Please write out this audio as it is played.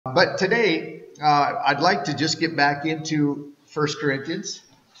But today, I'd like to just get back into 1 Corinthians.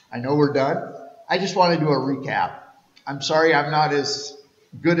 I know we're done. I just want to do a recap. I'm sorry I'm not as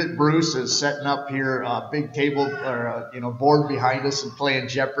good at Bruce as setting up here a big table or board behind us and playing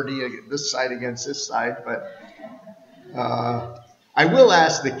Jeopardy this side against this side. But I will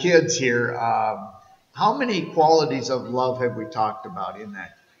ask the kids here, how many qualities of love have we talked about in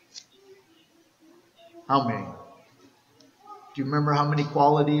that? How many? Do you remember how many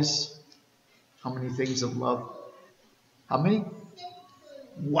qualities? How many things of love? How many?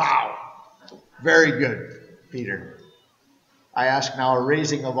 Wow. Very good, Peter. I ask now a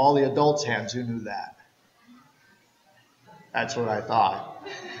raising of all the adults' hands. Who knew that? That's what I thought.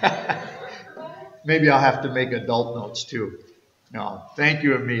 Maybe I'll have to make adult notes too. No, thank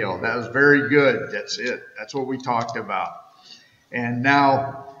you, Emil. That was very good. That's it. That's what we talked about. And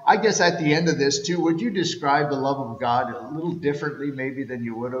now, I guess at the end of this too, would you describe the love of God a little differently maybe than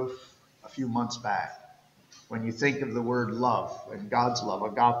you would have a few months back? When you think of the word love and God's love,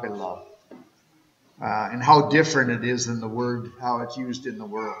 agape love, and how different it is than the word, how it's used in the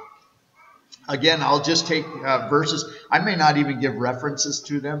world. Again, I'll just take verses. I may not even give references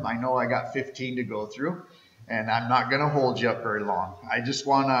to them. I know I got 15 to go through, and I'm not going to hold you up very long. I just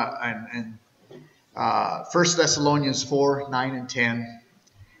want to, 1 Thessalonians 4, 9 and 10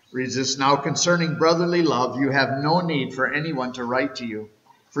 reads this, "Now concerning brotherly love, you have no need for anyone to write to you,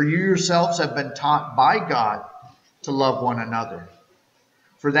 for you yourselves have been taught by God to love one another.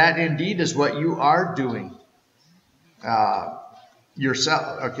 For that indeed is what you are doing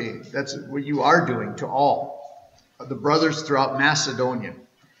yourself." Okay, that's what you are doing to all the brothers throughout Macedonia.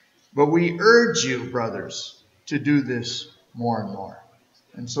 "But we urge you, brothers, to do this more and more."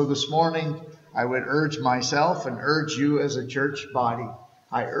 And so this morning, I would urge myself and urge you as a church body.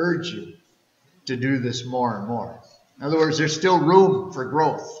 I urge you to do this more and more. In other words, there's still room for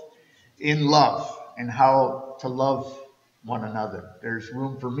growth in love and how to love one another. There's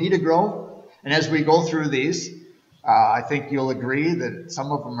room for me to grow. And as we go through these, I think you'll agree that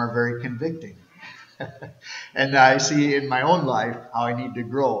some of them are very convicting. And I see in my own life how I need to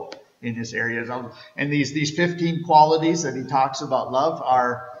grow in this area. And these 15 qualities that he talks about love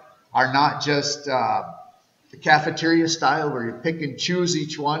are not just the cafeteria style where you pick and choose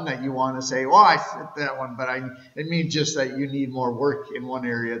each one that you want to say, "Oh, I fit that one," but it means just that you need more work in one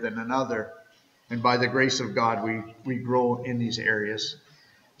area than another. And by the grace of God, we grow in these areas.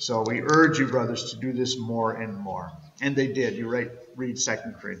 So we urge you, brothers, to do this more and more. And they did. You read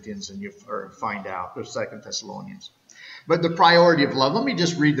 2 Corinthians and you find out, or 2 Thessalonians. But the priority of love, let me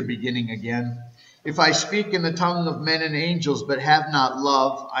just read the beginning again. "If I speak in the tongue of men and angels, but have not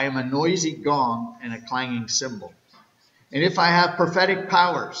love, I am a noisy gong and a clanging cymbal. And if I have prophetic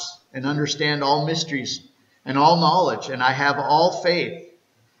powers and understand all mysteries and all knowledge, and I have all faith,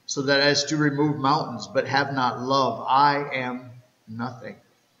 so that as to remove mountains, but have not love, I am nothing.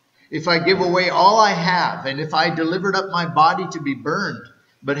 If I give away all I have, and if I delivered up my body to be burned,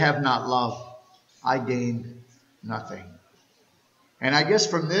 but have not love, I gain nothing." And I guess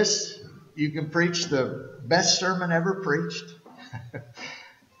from this, you can preach the best sermon ever preached.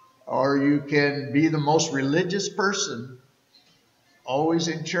 Or you can be the most religious person, always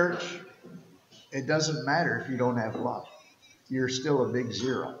in church. It doesn't matter if you don't have love. You're still a big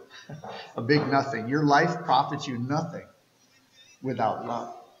zero, a big nothing. Your life profits you nothing without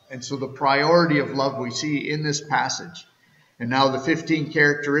love. And so the priority of love we see in this passage. And now the 15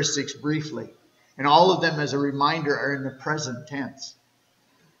 characteristics briefly. And all of them, as a reminder, are in the present tense.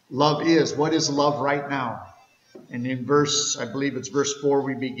 Love is. What is love right now? And in I believe it's verse 4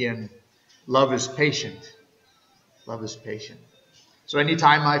 we begin. Love is patient. Love is patient. So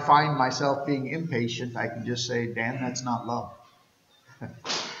anytime I find myself being impatient, I can just say, "Dan, that's not love."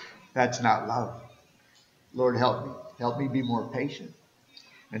 That's not love. Lord, help me. Help me be more patient.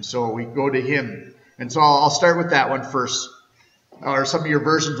 And so we go to him. And so I'll start with that one first. Or some of your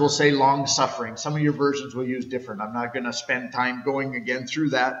versions will say long suffering. Some of your versions will use different. I'm not going to spend time going again through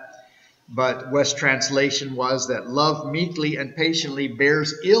that. But West translation was that love meekly and patiently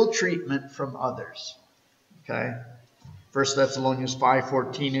bears ill treatment from others. Okay? 1 Thessalonians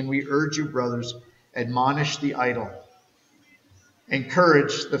 5:14, "And we urge you, brothers, admonish the idle,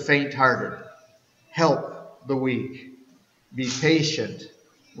 encourage the faint-hearted, help the weak, be patient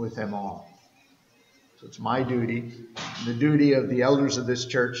with them all." So it's my duty, the duty of the elders of this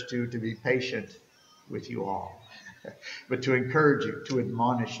church to be patient with you all. But to encourage you, to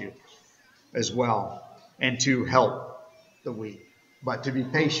admonish you as well, and to help the weak. But to be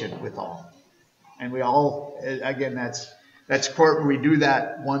patient with all. And we all, again, that's court. We do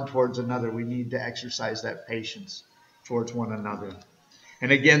that one towards another. We need to exercise that patience towards one another.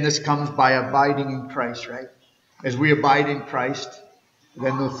 And again, this comes by abiding in Christ, right? As we abide in Christ,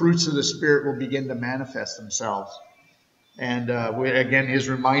 then the fruits of the Spirit will begin to manifest themselves. And again, his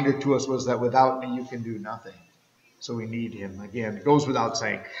reminder to us was that without me, you can do nothing. So we need him. Again, it goes without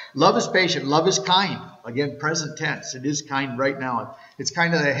saying. Love is patient. Love is kind. Again, present tense. It is kind right now. It's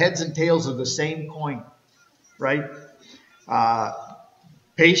kind of the heads and tails of the same coin, right?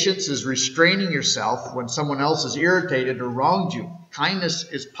 Patience is restraining yourself when someone else is irritated or wronged you. Kindness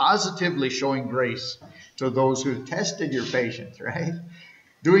is positively showing grace to those who tested your patience, right?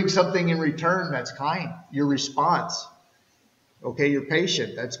 Doing something in return that's kind. Your response. Okay, you're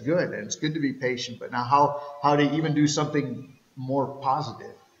patient. That's good. And it's good to be patient. But now how to even do something more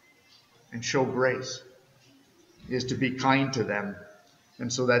positive and show grace is to be kind to them.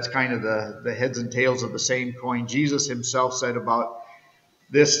 And so that's kind of the heads and tails of the same coin. Jesus himself said about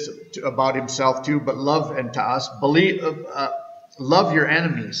this, about himself too, but love and to us, love your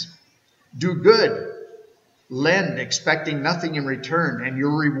enemies. Do good. Lend, expecting nothing in return. And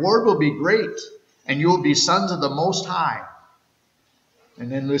your reward will be great. And you will be sons of the Most High. And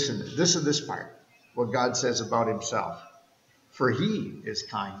then listen, this is this part, what God says about himself. For he is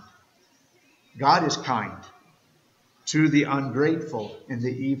kind. God is kind to the ungrateful and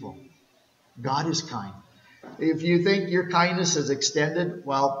the evil. God is kind. If you think your kindness is extended,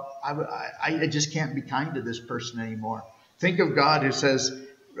 well, I just can't be kind to this person anymore. Think of God who says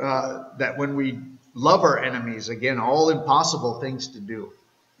that when we love our enemies, again, all impossible things to do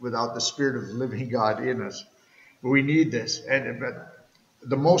without the Spirit of the living God in us. We need this. But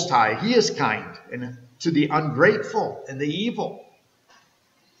the Most High, he is kind and to the ungrateful and the evil.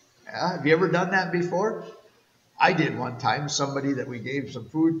 Have you ever done that before? I did one time. Somebody that we gave some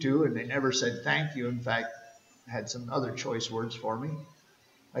food to, and they never said thank you. In fact, had some other choice words for me.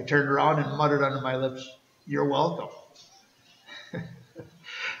 I turned around and muttered under my lips, "You're welcome."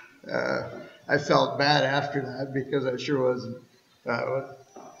 I felt bad after that because I sure wasn't.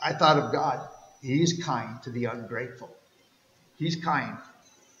 I thought of God. He's kind to the ungrateful. He's kind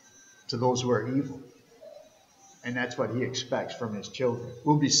to those who are evil. And that's what he expects from his children.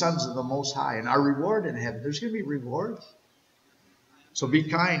 We'll be sons of the Most High. And our reward in heaven, there's going to be rewards. So be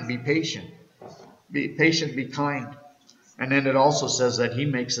kind, be patient. Be patient, be kind. And then it also says that he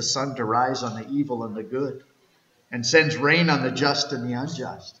makes the sun to rise on the evil and the good. And sends rain on the just and the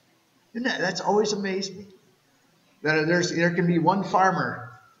unjust. Isn't that's always amazed me. That there can be one farmer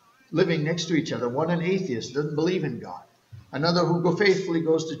living next to each other. One an atheist, doesn't believe in God. Another who faithfully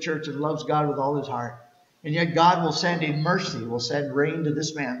goes to church and loves God with all his heart. And yet God will send in mercy, will send rain to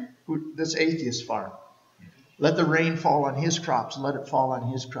this man, this atheist farm. Let the rain fall on his crops. Let it fall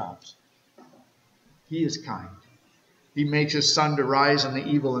on his crops. He is kind. He makes his sun to rise on the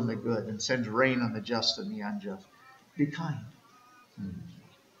evil and the good and sends rain on the just and the unjust. Be kind.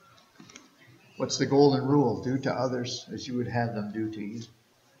 What's the golden rule? Do to others as you would have them do to you.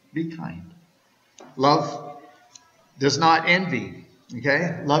 Be kind. Love does not envy.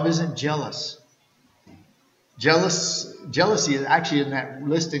 Okay? Love isn't jealous. Jealousy is actually in that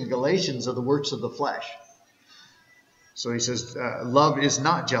list in Galatians of the works of the flesh. So he says, love is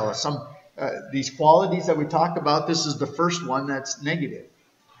not jealous. These qualities that we talk about, this is the first one that's negative.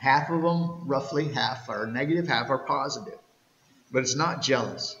 Half of them, roughly half are negative, half are positive. But it's not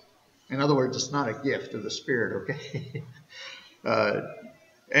jealous. In other words, it's not a gift of the Spirit, okay?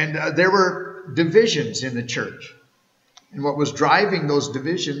 There were divisions in the church. And what was driving those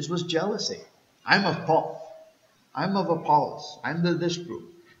divisions was jealousy. I'm of Paul. I'm of Apollos. I'm of this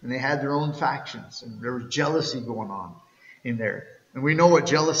group. And they had their own factions. And there was jealousy going on in there. And we know what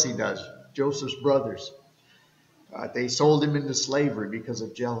jealousy does. Joseph's brothers. They sold him into slavery because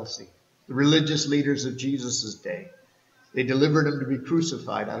of jealousy. The religious leaders of Jesus' day. They delivered him to be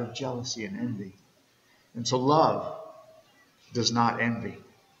crucified out of jealousy and envy. And so love does not envy.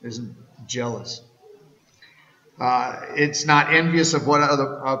 Isn't jealous. It's not envious of what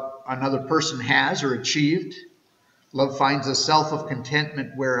another person has or achieved. Love finds a self of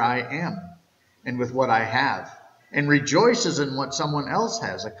contentment where I am and with what I have, and rejoices in what someone else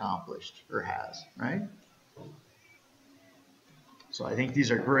has accomplished or has, right? So I think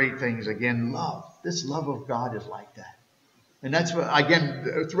these are great things. Again, love. This love of God is like that. And that's what,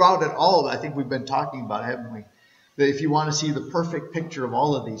 again, throughout it all, I think we've been talking about, haven't we? That if you want to see the perfect picture of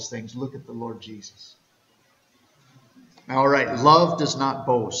all of these things, look at the Lord Jesus. All right, love does not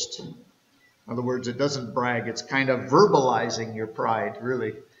boast. In other words, it doesn't brag. It's kind of verbalizing your pride,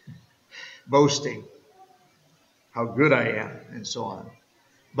 really. Boasting. How good I am, and so on.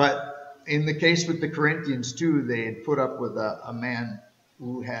 But in the case with the Corinthians, too, they had put up with a man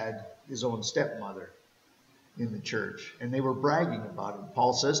who had his own stepmother. in the church, and they were bragging about it.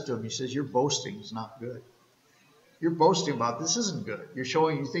 Paul says to him, he says, your boasting is not good. You're boasting about this isn't good. You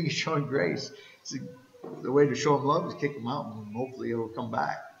think you're showing grace. See, the way to show him love is kick him out, and hopefully it'll come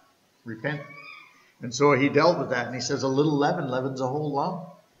back. Repent. And so he dealt with that, and he says, a little leaven leavens a whole lump.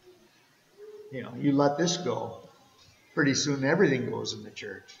 You let this go. Pretty soon everything goes in the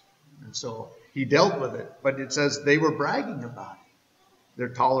church. And so he dealt with it. But it says they were bragging about it, their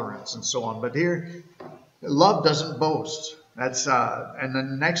tolerance and so on. But here, love doesn't boast. That's and then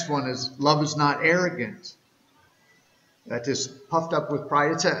the next one is love is not arrogant. That is puffed up with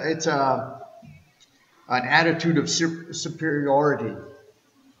pride. It's an attitude of superiority.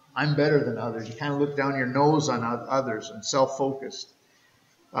 I'm better than others. You kind of look down your nose on others and self-focused.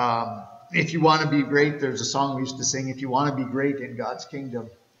 If you want to be great, there's a song we used to sing, if you want to be great in God's kingdom,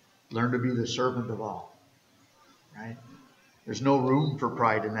 learn to be the servant of all. Right? There's no room for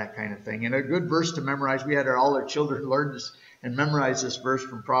pride in that kind of thing. And a good verse to memorize, we had all our children learn this and memorize this verse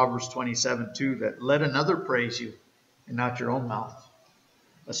from Proverbs 27:2, that let another praise you and not your own mouth,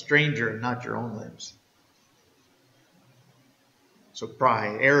 a stranger and not your own lips. So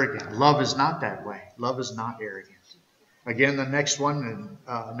pride, arrogant. Love is not that way. Love is not arrogant. Again, the next one,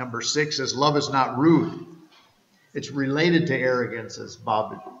 number 6, is love is not rude. It's related to arrogance, as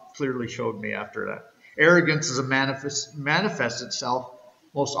Bob clearly showed me after that. Arrogance is manifests itself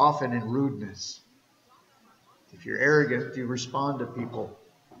most often in rudeness. If you're arrogant, you respond to people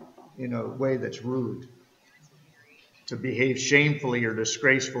in a way that's rude. To behave shamefully or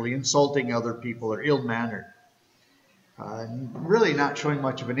disgracefully, insulting other people, or ill-mannered. Really not showing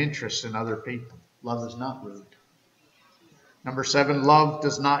much of an interest in other people. Love is not rude. Number 7, love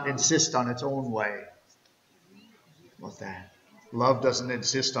does not insist on its own way. What's that? Love doesn't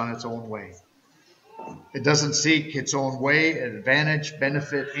insist on its own way. It doesn't seek its own way, advantage,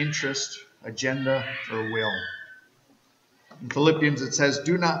 benefit, interest, agenda, or will. In Philippians it says,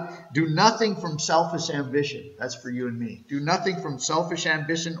 do nothing from selfish ambition. That's for you and me. Do nothing from selfish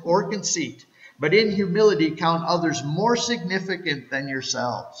ambition or conceit, but in humility count others more significant than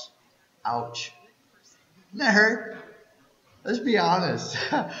yourselves. Ouch. Doesn't that hurt? Let's be honest.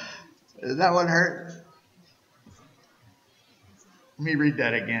 Does that one hurt? Let me read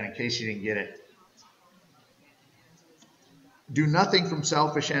that again in case you didn't get it. Do nothing from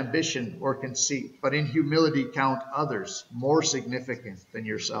selfish ambition or conceit, but in humility count others more significant than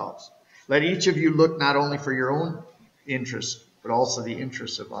yourselves. Let each of you look not only for your own interests, but also the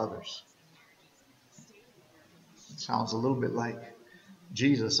interests of others. It sounds a little bit like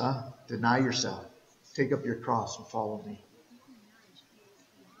Jesus, huh? Deny yourself. Take up your cross and follow me.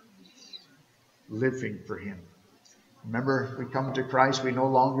 Living for him. Remember, if we come to Christ, we no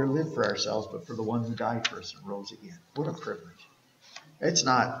longer live for ourselves, but for the one who died for us and rose again. What a privilege. It's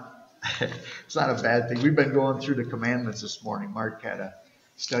not a bad thing. We've been going through the commandments this morning. Mark had a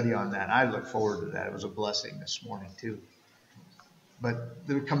study on that. I look forward to that. It was a blessing this morning too. But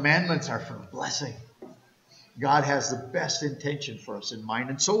the commandments are for blessing. God has the best intention for us in mind.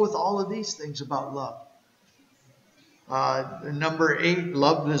 And so with all of these things about love. Number 8,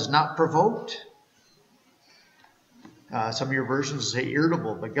 love is not provoked. Some of your versions say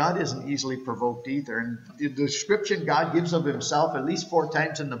irritable, but God isn't easily provoked either. And the description God gives of himself at least 4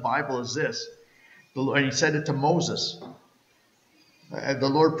 times in the Bible is this. And he said it to Moses. The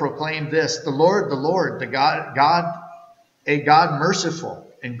Lord proclaimed this, the Lord, the God, a God merciful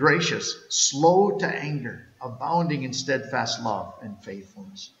and gracious, slow to anger, abounding in steadfast love and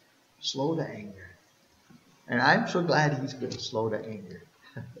faithfulness. Slow to anger. And I'm so glad he's good, slow to anger.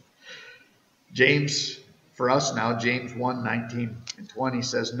 James, for us now, James 1:19 and 20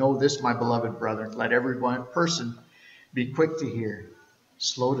 says, know this, my beloved brethren, let every one person be quick to hear,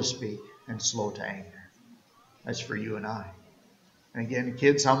 slow to speak, and slow to anger. That's for you and I. And again,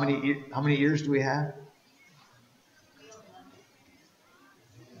 kids, how many ears do we have?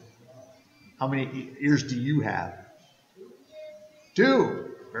 How many ears do you have?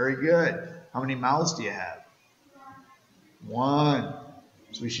 2. Very good. How many mouths do you have? 1.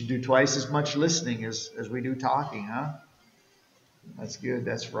 So we should do twice as much listening as we do talking, huh? That's good.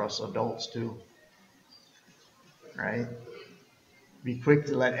 That's for us adults too. Right? Be quick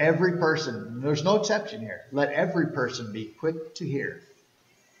to let every person, there's no exception here, let every person be quick to hear,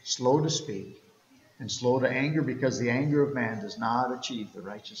 slow to speak, and slow to anger, because the anger of man does not achieve the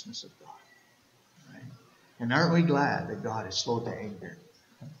righteousness of God. Right? And aren't we glad that God is slow to anger?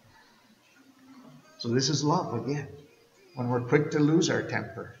 So this is love again. When we're quick to lose our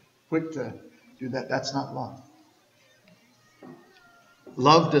temper, quick to do that, that's not love.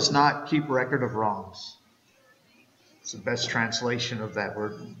 Love does not keep record of wrongs. It's the best translation of that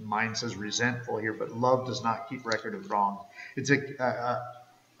word. Mine says resentful here, but love does not keep record of wrong. It's a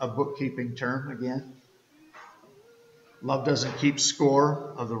bookkeeping term again. Love doesn't keep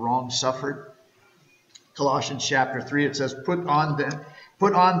score of the wrong suffered. Colossians chapter 3, it says, Put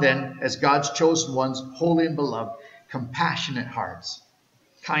on then, as God's chosen ones, holy and beloved, compassionate hearts,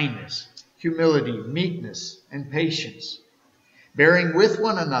 kindness, humility, meekness, and patience, bearing with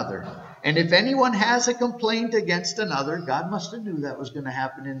one another. And if anyone has a complaint against another, God must have knew that was going to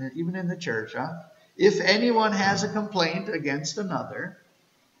happen even in the church, huh? If anyone has a complaint against another,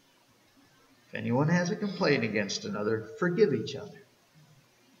 forgive each other.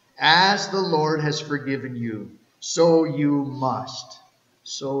 As the Lord has forgiven you, so you must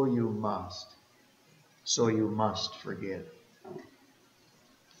forgive.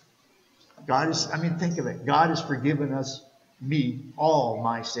 Think of it. God has forgiven me, all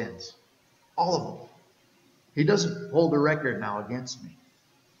my sins. All of them. He doesn't hold a record now against me.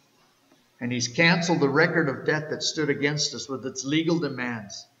 And He's canceled the record of debt that stood against us with its legal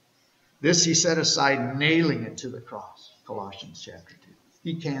demands. This He set aside, nailing it to the cross. Colossians chapter 2.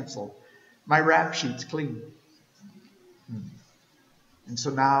 He canceled. My rap sheet's clean. And so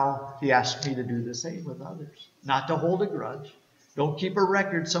now He asks me to do the same with others. Not to hold a grudge. Don't keep a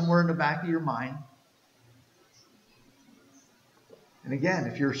record somewhere in the back of your mind. And again,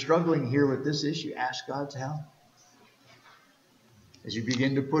 if you're struggling here with this issue, ask God's help. As you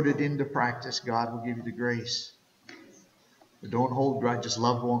begin to put it into practice, God will give you the grace. But don't hold grudges.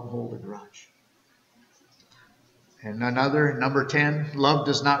 Love won't hold a grudge. And number 10, love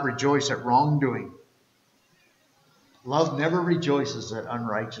does not rejoice at wrongdoing. Love never rejoices at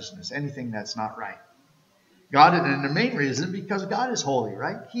unrighteousness, anything that's not right. And the main reason, because God is holy,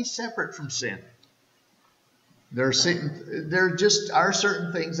 right? He's separate from sin. There are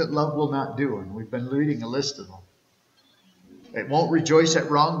certain things that love will not do, and we've been reading a list of them. It won't rejoice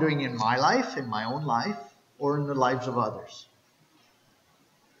at wrongdoing in my life, in my own life, or in the lives of others.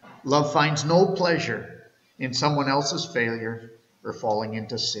 Love finds no pleasure in someone else's failure or falling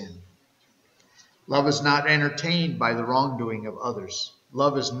into sin. Love is not entertained by the wrongdoing of others.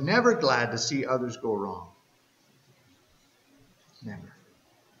 Love is never glad to see others go wrong. Never.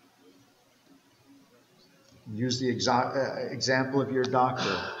 Use the example of your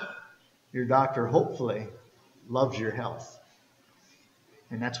doctor. Your doctor hopefully loves your health.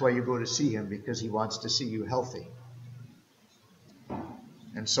 And that's why you go to see him, because he wants to see you healthy.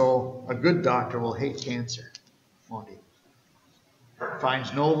 And so a good doctor will hate cancer, won't he?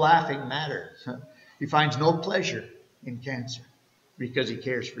 Finds no laughing matter. He finds no pleasure in cancer because he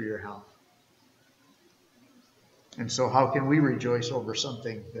cares for your health. And so how can we rejoice over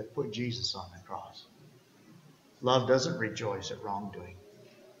something that put Jesus on the cross? Love doesn't rejoice at wrongdoing.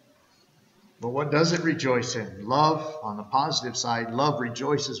 But what does it rejoice in? Love, on the positive side, love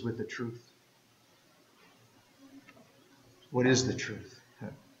rejoices with the truth. What is the truth?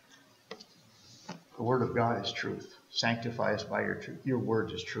 The Word of God is truth. Sanctify us by your truth. Your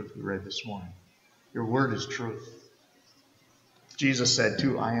word is truth, we read this morning. Your word is truth. Jesus said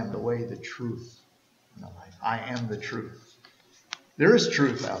too, I am the way, the truth, and the life. I am the truth. There is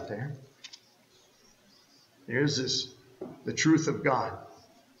truth out there. There's the truth of God.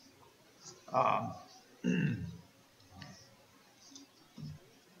 I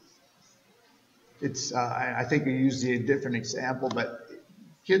think you used a different example, but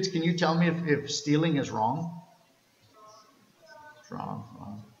kids, can you tell me if stealing is wrong? It's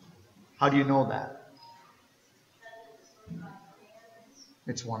wrong. How do you know that?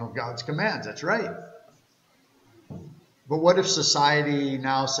 It's one of God's commands. That's right. But what if society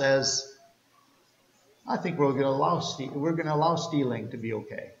now says, I think we're going to allow stealing to be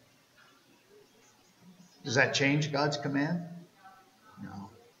okay? Does that change God's command?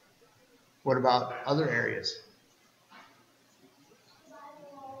 No. What about other areas?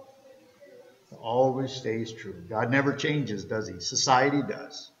 It always stays true. God never changes, does he? Society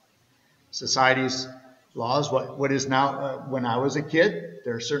does. Society's laws, what is now, when I was a kid,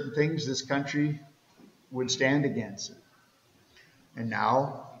 there are certain things this country would stand against. And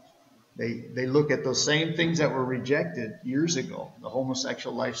now they look at those same things that were rejected years ago, the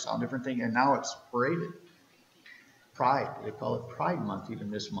homosexual lifestyle, different things, and now it's paraded. Pride, they call it Pride Month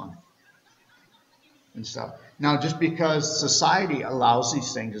even this month. And stuff. Now, just because society allows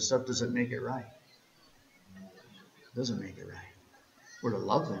these things and stuff, does it make it right? It doesn't make it right. We're to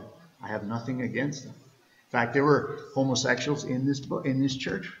love them. I have nothing against them. In fact, there were homosexuals in this book, in this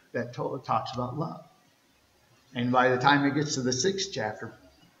church, that talks about love. And by the time it gets to the 6th chapter,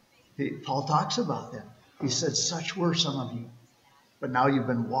 Paul talks about them. He said, such were some of you, but now you've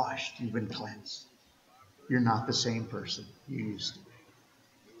been washed, you've been cleansed. you're not the same person you used to be.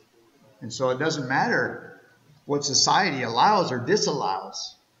 And so it doesn't matter what society allows or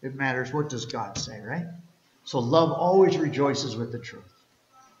disallows. It matters what does God say, right? So love always rejoices with the truth.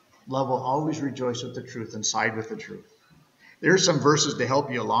 Love will always rejoice with the truth and side with the truth. There are some verses to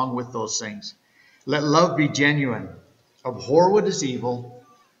help you along with those things. Let love be genuine. Abhor what is evil.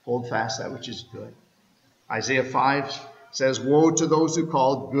 Hold fast that which is good. Isaiah 5 says, woe to those who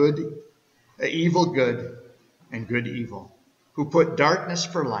call evil good and good evil, who put darkness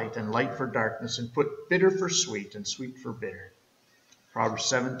for light and light for darkness, and put bitter for sweet and sweet for bitter. Proverbs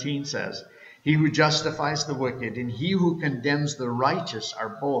 17 says, he who justifies the wicked and he who condemns the righteous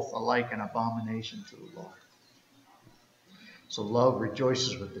are both alike an abomination to the Lord. So love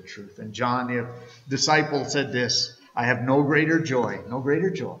rejoices with the truth. And John, the disciple, said this, I have no greater joy. No greater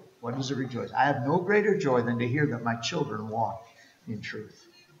joy. What does it rejoice? I have no greater joy than to hear that my children walk in truth.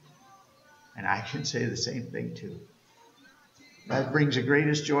 And I can say the same thing too. That brings the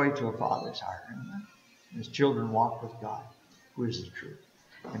greatest joy to a father's heart. His children walk with God, who is the truth,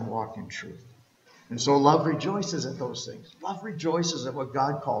 and walk in truth. And so love rejoices at those things. Love rejoices at what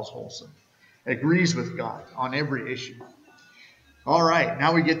God calls wholesome. Agrees with God on every issue. All right,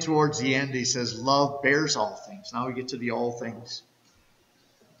 now we get towards the end. He says, love bears all things. Now we get to the all things.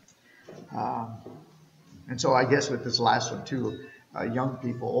 And so I guess with this last one too, young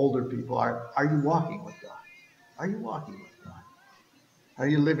people, older people, are you walking with God? Are you walking with God? Are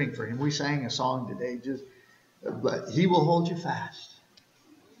you living for him? We sang a song today, but he will hold you fast.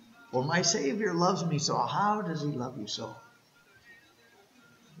 Well, my Savior loves me so. How does he love you so?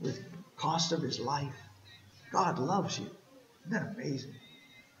 With the cost of his life. God loves you. Isn't that amazing?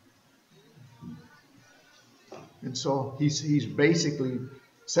 And so he's basically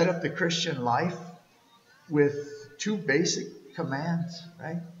set up the Christian life with two basic commands,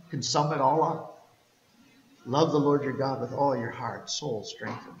 right? Can sum it all up. Love the Lord your God with all your heart, soul,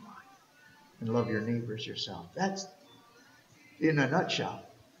 strength, and mind. And love your neighbors yourself. That's in a nutshell.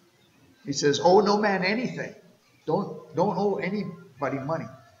 He says, owe no man anything. Don't owe anybody money.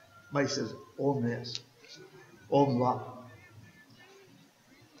 But he says, owe him this. Owe him love.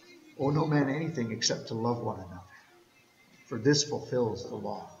 Owe no man anything except to love one another. For this fulfills the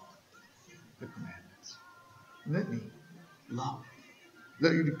law, the commandments. Isn't it neat? Love.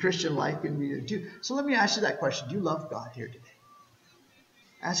 The Christian life can be. So let me ask you that question. Do you love God here today?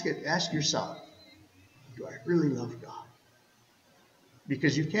 Ask yourself, do I really love God?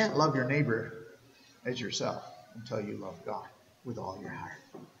 Because you can't love your neighbor as yourself until you love God with all your heart.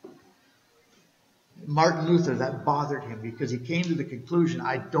 Martin Luther, that bothered him because he came to the conclusion,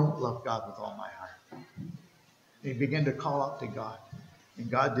 I don't love God with all my heart. He began to call out to God. And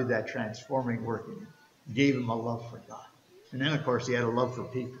God did that transforming work in him. Gave him a love for God. And then, of course, he had a love for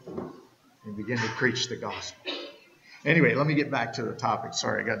people. And began to preach the gospel. Anyway, let me get back to the topic.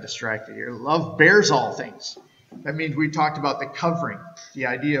 Sorry, I got distracted here. Love bears all things. That means we talked about the covering, the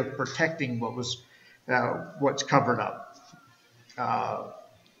idea of protecting what's covered up.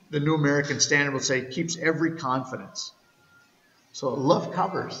 The New American Standard will say, keeps every confidence. So love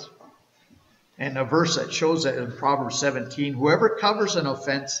covers. And a verse that shows that in Proverbs 17, whoever covers an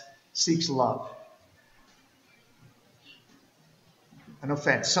offense seeks love. An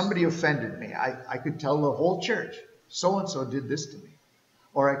offense. Somebody offended me. I could tell the whole church, so-and-so did this to me.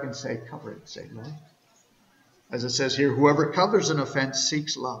 Or I can say, cover it, say love. As it says here, whoever covers an offense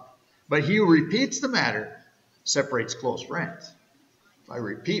seeks love. But he who repeats the matter separates close friends. If I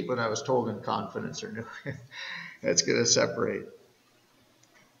repeat what I was told in confidence or no, that's going to separate.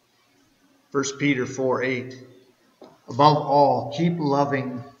 1 Peter 4:8. Above all, keep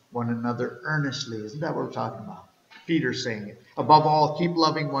loving one another earnestly. Isn't that what we're talking about? Peter's saying it. Above all, keep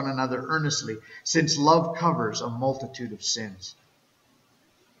loving one another earnestly, since love covers a multitude of sins.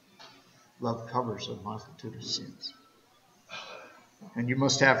 Love covers a multitude of sins. And you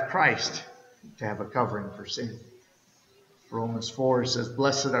must have Christ to have a covering for sin. Romans 4 says,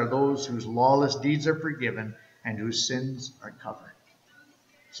 blessed are those whose lawless deeds are forgiven and whose sins are covered.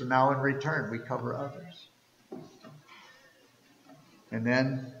 So now in return, we cover others. And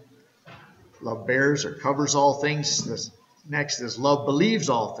then love bears or covers all things. This next is love believes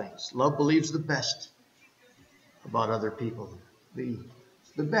all things. Love believes the best about other people.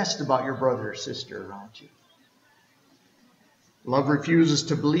 The best about your brother or sister around you. Love refuses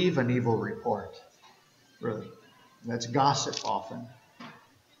to believe an evil report. Really. That's gossip often.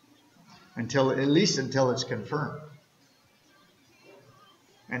 At least until it's confirmed.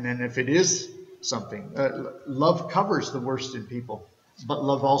 And then if it is something, love covers the worst in people. But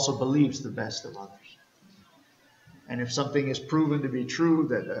love also believes the best of others. And if something is proven to be true,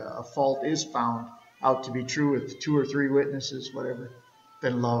 that a fault is found, out to be true with 2 or 3 witnesses, whatever,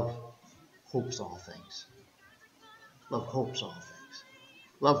 then love hopes all things. Love hopes all things.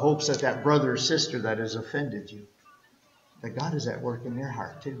 Love hopes that that brother or sister that has offended you, that God is at work in their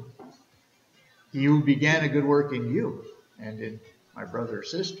heart too. He who began a good work in you and in my brother or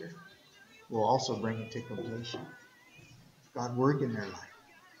sister will also bring it to completion. God work in their life.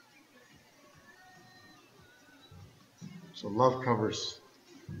 So love covers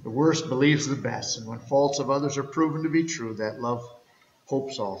the worst, believes the best, and when faults of others are proven to be true, that love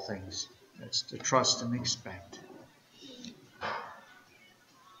hopes all things. That's to trust and expect.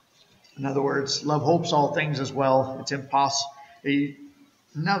 In other words, love hopes all things as well. It's impossible.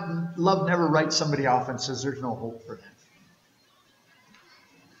 Love never writes somebody off and says there's no hope for them.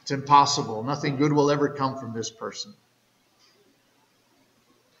 It's impossible. Nothing good will ever come from this person.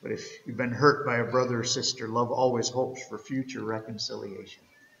 But if you've been hurt by a brother or sister, love always hopes for future reconciliation.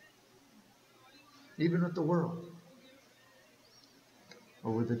 Even with the world.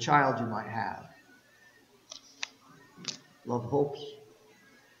 Or with the child you might have. Love hopes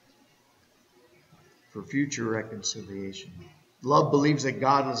for future reconciliation. Love believes that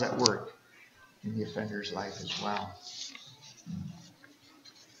God is at work in the offender's life as well.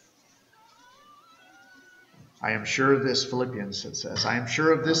 I am sure of this, Philippians, it says, I am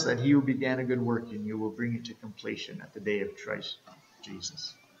sure of this, that he who began a good work in you will bring it to completion at the day of Christ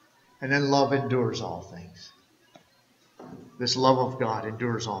Jesus. And then love endures all things. This love of God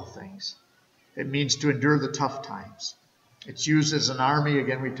endures all things. It means to endure the tough times. It's used as an army.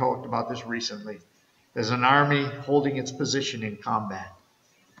 Again, we talked about this recently. As an army holding its position in combat.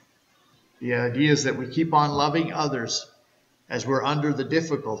 The idea is that we keep on loving others as we're under the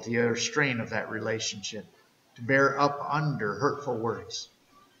difficulty or strain of that relationship. To bear up under hurtful words.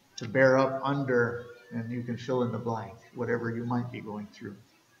 To bear up under, and you can fill in the blank, whatever you might be going through.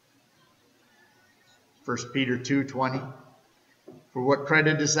 1 Peter 2:20. For what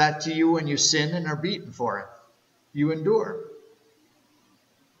credit is that to you when you sin and are beaten for it? You endure.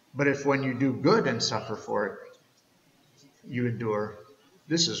 But if when you do good and suffer for it, you endure,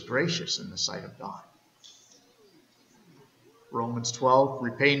 this is gracious in the sight of God. Romans 12.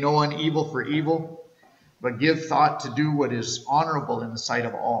 Repay no one evil for evil, but give thought to do what is honorable in the sight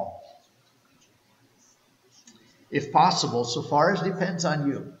of all. If possible, so far as depends on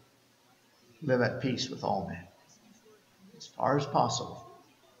you, live at peace with all men. As far as possible.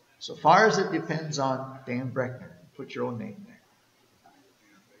 So far as it depends on Dan Breckner. Put your own name there.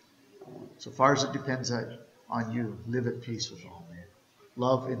 So far as it depends on you, live at peace with all men.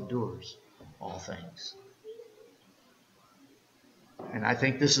 Love endures all things. And I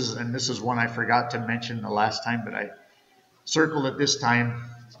think this is one I forgot to mention the last time, but I circled it this time.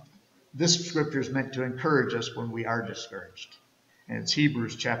 This scripture is meant to encourage us when we are discouraged. And it's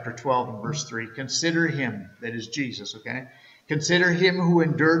Hebrews chapter 12 and verse 3. Consider him, that is Jesus, okay? Consider him who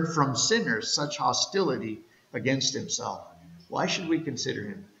endured from sinners such hostility against himself. Why should we consider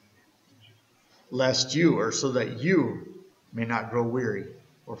him? Lest you, or so that you may not grow weary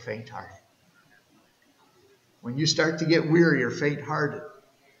or faint-hearted. When you start to get weary or faint-hearted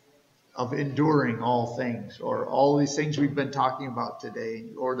of enduring all things, or all these things we've been talking about today,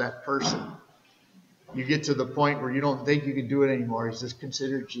 or that person, you get to the point where you don't think you can do it anymore. He says,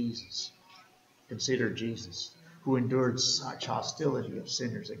 consider Jesus. Consider Jesus, who endured such hostility of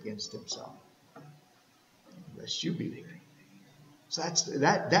sinners against himself. Lest you be weary. So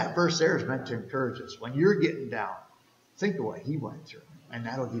that verse there is meant to encourage us. When you're getting down, think of what he went through, and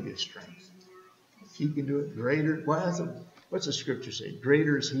that'll give you strength. If he can do it, greater. What's the scripture say?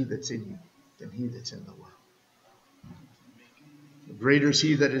 Greater is he that's in you than he that's in the world. Greater is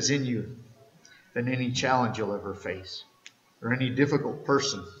he that is in you than any challenge you'll ever face, or any difficult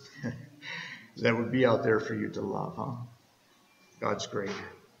person that would be out there for you to love. Huh? God's greater.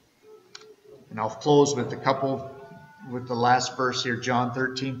 And I'll close with the last verse here, John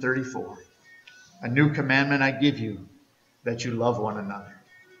 13:34. A new commandment I give you, that you love one another.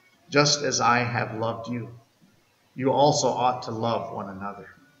 Just as I have loved you, you also ought to love one another.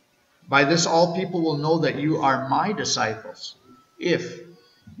 By this all people will know that you are my disciples, if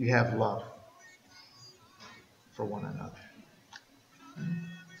you have love for one another.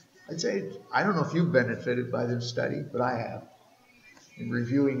 I'd say, I don't know if you've benefited by this study, but I have. In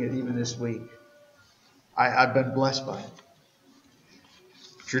reviewing it even this week, I've been blessed by it.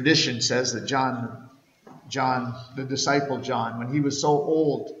 Tradition says that John, the disciple John, when he was so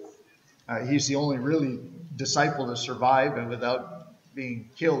old, he's the only really disciple to survive and without being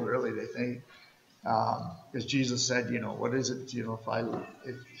killed, really, they think. Because Jesus said, what is it,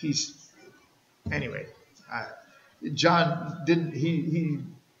 John didn't, he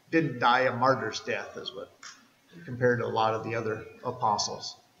didn't die a martyr's death, as what compared to a lot of the other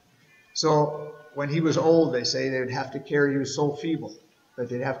apostles. So when he was old, they say they would have to carry, he was so feeble that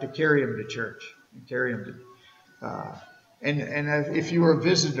they'd have to carry him to church and carry him to. And if you were a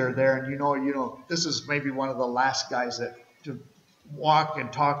visitor there, and you know, this is maybe one of the last guys that to walk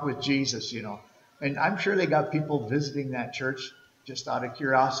and talk with Jesus, and I'm sure they got people visiting that church just out of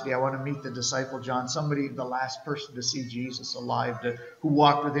curiosity. I want to meet the disciple John, somebody, the last person to see Jesus alive, who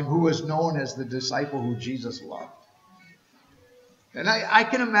walked with him, who was known as the disciple who Jesus loved. And I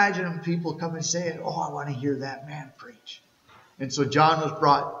can imagine people come and say, oh, I want to hear that man preach. And so John was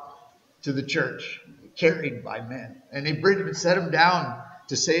brought to the church, carried by men. And they set him down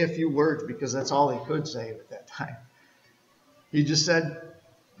to say a few words because that's all he could say at that time. He just said,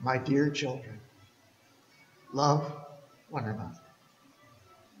 my dear children, love one another.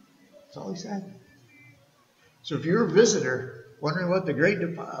 That's all he said. So if you're a visitor wondering what the great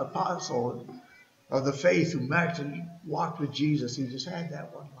apostle of the faith who actually walked with Jesus, he just had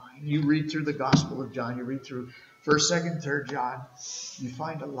that one line. You read through the Gospel of John, you read through 1st, 2nd, 3rd John, you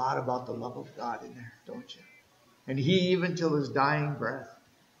find a lot about the love of God in there, don't you? And he, even till his dying breath,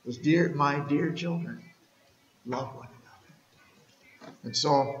 was, my dear children, love one another. And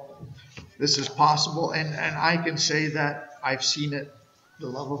so this is possible, and I can say that I've seen it, the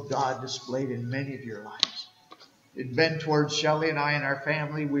love of God displayed in many of your lives. It's been towards Shelley and I and our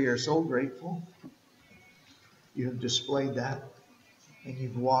family. We are so grateful. You have displayed that, and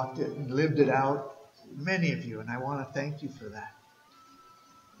you've walked it and lived it out, many of you, and I want to thank you for that.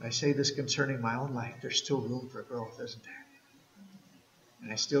 And I say this concerning my own life. There's still room for growth, isn't there?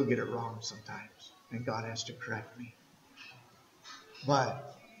 And I still get it wrong sometimes, and God has to correct me.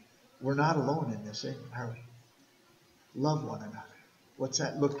 But we're not alone in this, are we? Love one another. What's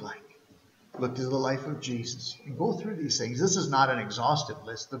that look like? Look to the life of Jesus and go through these things. This is not an exhaustive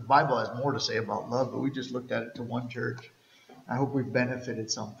list. The Bible has more to say about love, but we just looked at it to one church. I hope we've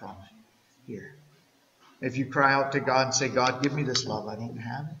benefited some from it here. If you cry out to God and say, God, give me this love, I don't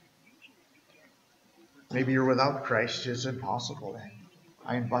have it. Maybe you're without Christ. It's impossible then.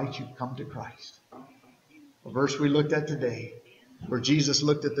 I invite you to come to Christ. A verse we looked at today where Jesus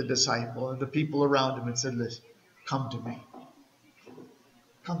looked at the disciple and the people around him and said, listen, come to me.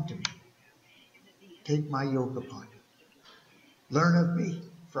 Come to me. Take my yoke upon you. Learn of me,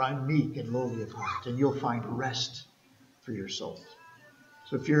 for I'm meek and lowly of heart, and you'll find rest for your souls.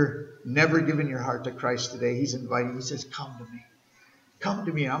 So if you're never given your heart to Christ today, he's inviting you. He says, come to me. Come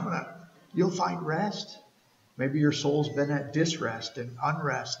to me. You'll find rest. Maybe your soul's been at disrest and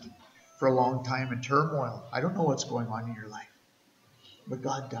unrest for a long time and turmoil. I don't know what's going on in your life, but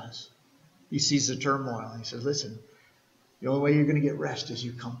God does. He sees the turmoil and he says, listen, the only way you're going to get rest is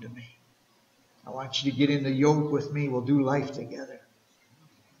you come to me. I want you to get in the yoke with me. We'll do life together.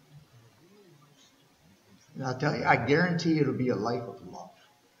 And I'll tell you, I guarantee it'll be a life of love.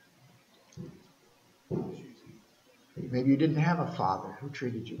 Maybe you didn't have a father who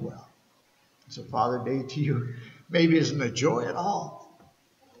treated you well. So Father's Day to you maybe isn't a joy at all.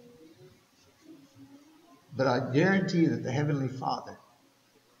 But I guarantee that the Heavenly Father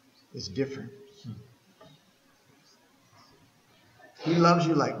is different. He loves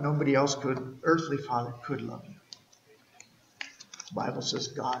you like nobody else could. Earthly father could love you. The Bible says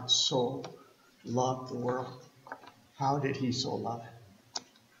God so loved the world. How did he so love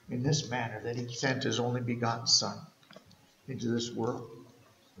it? In this manner, that he sent his only begotten Son into this world.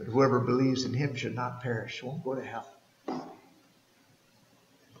 But whoever believes in him should not perish, won't go to hell.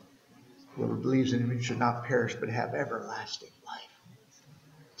 Whoever believes in him should not perish, but have everlasting life.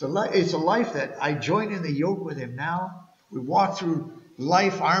 It's a life that I join in the yoke with him now. We walk through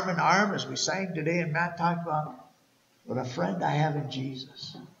life arm in arm, as we sang today, and Matt talked about what a friend I have in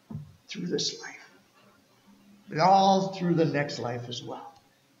Jesus through this life, but all through the next life as well.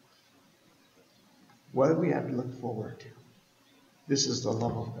 What do we have to look forward to? This is the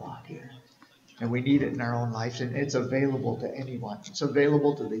love of God here, and we need it in our own lives, and it's available to anyone. It's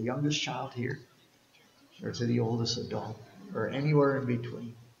available to the youngest child here, or to the oldest adult, or anywhere in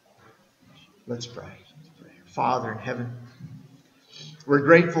between. Let's pray. Father in heaven, we're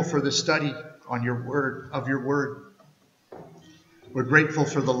grateful for the study on your word, of your word. We're grateful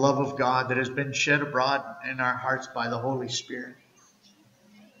for the love of God that has been shed abroad in our hearts by the Holy Spirit.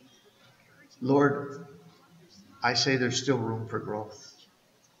 Lord, I say there's still room for growth.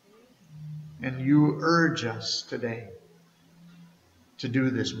 And you urge us today to do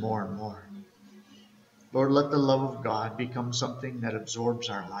this more and more. Lord, let the love of God become something that absorbs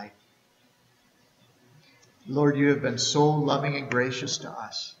our life. Lord, you have been so loving and gracious to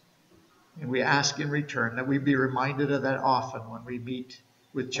us. And we ask in return that we be reminded of that often when we meet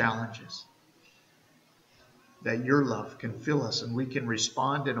with challenges. That your love can fill us and we can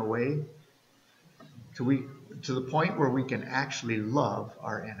respond in a way to the point where we can actually love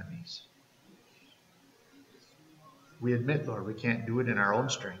our enemies. We admit, Lord, we can't do it in our own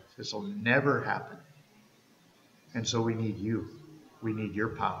strength. This will never happen. And so we need you. We need your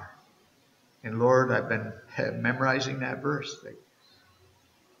power. And Lord, I've been memorizing that verse. That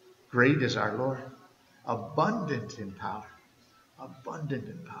great is our Lord, abundant in power. Abundant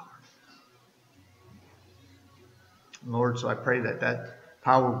in power. Lord, so I pray that that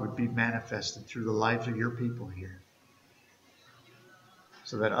power would be manifested through the lives of your people here,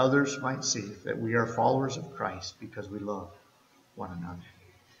 so that others might see that we are followers of Christ because we love one another.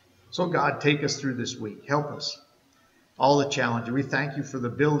 So God, take us through this week. Help us. All the challenges. We thank you for the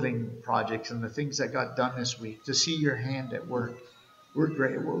building projects and the things that got done this week, to see your hand at work. We're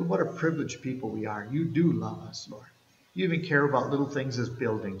great. What a privileged people we are. You do love us, Lord. You even care about little things as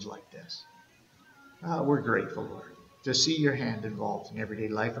buildings like this. We're grateful, Lord, to see your hand involved in everyday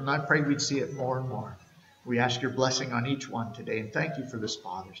life. And I pray we'd see it more and more. We ask your blessing on each one today. And thank you for this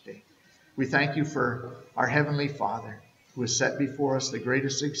Father's Day. We thank you for our Heavenly Father, who has set before us the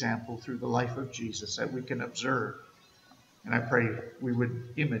greatest example through the life of Jesus that we can observe. And I pray we would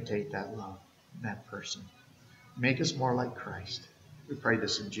imitate that love in that person. Make us more like Christ. We pray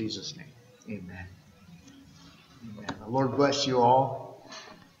this in Jesus' name. Amen. Amen. The Lord bless you all.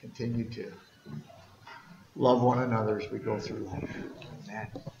 Continue to love one another as we go through life. Amen.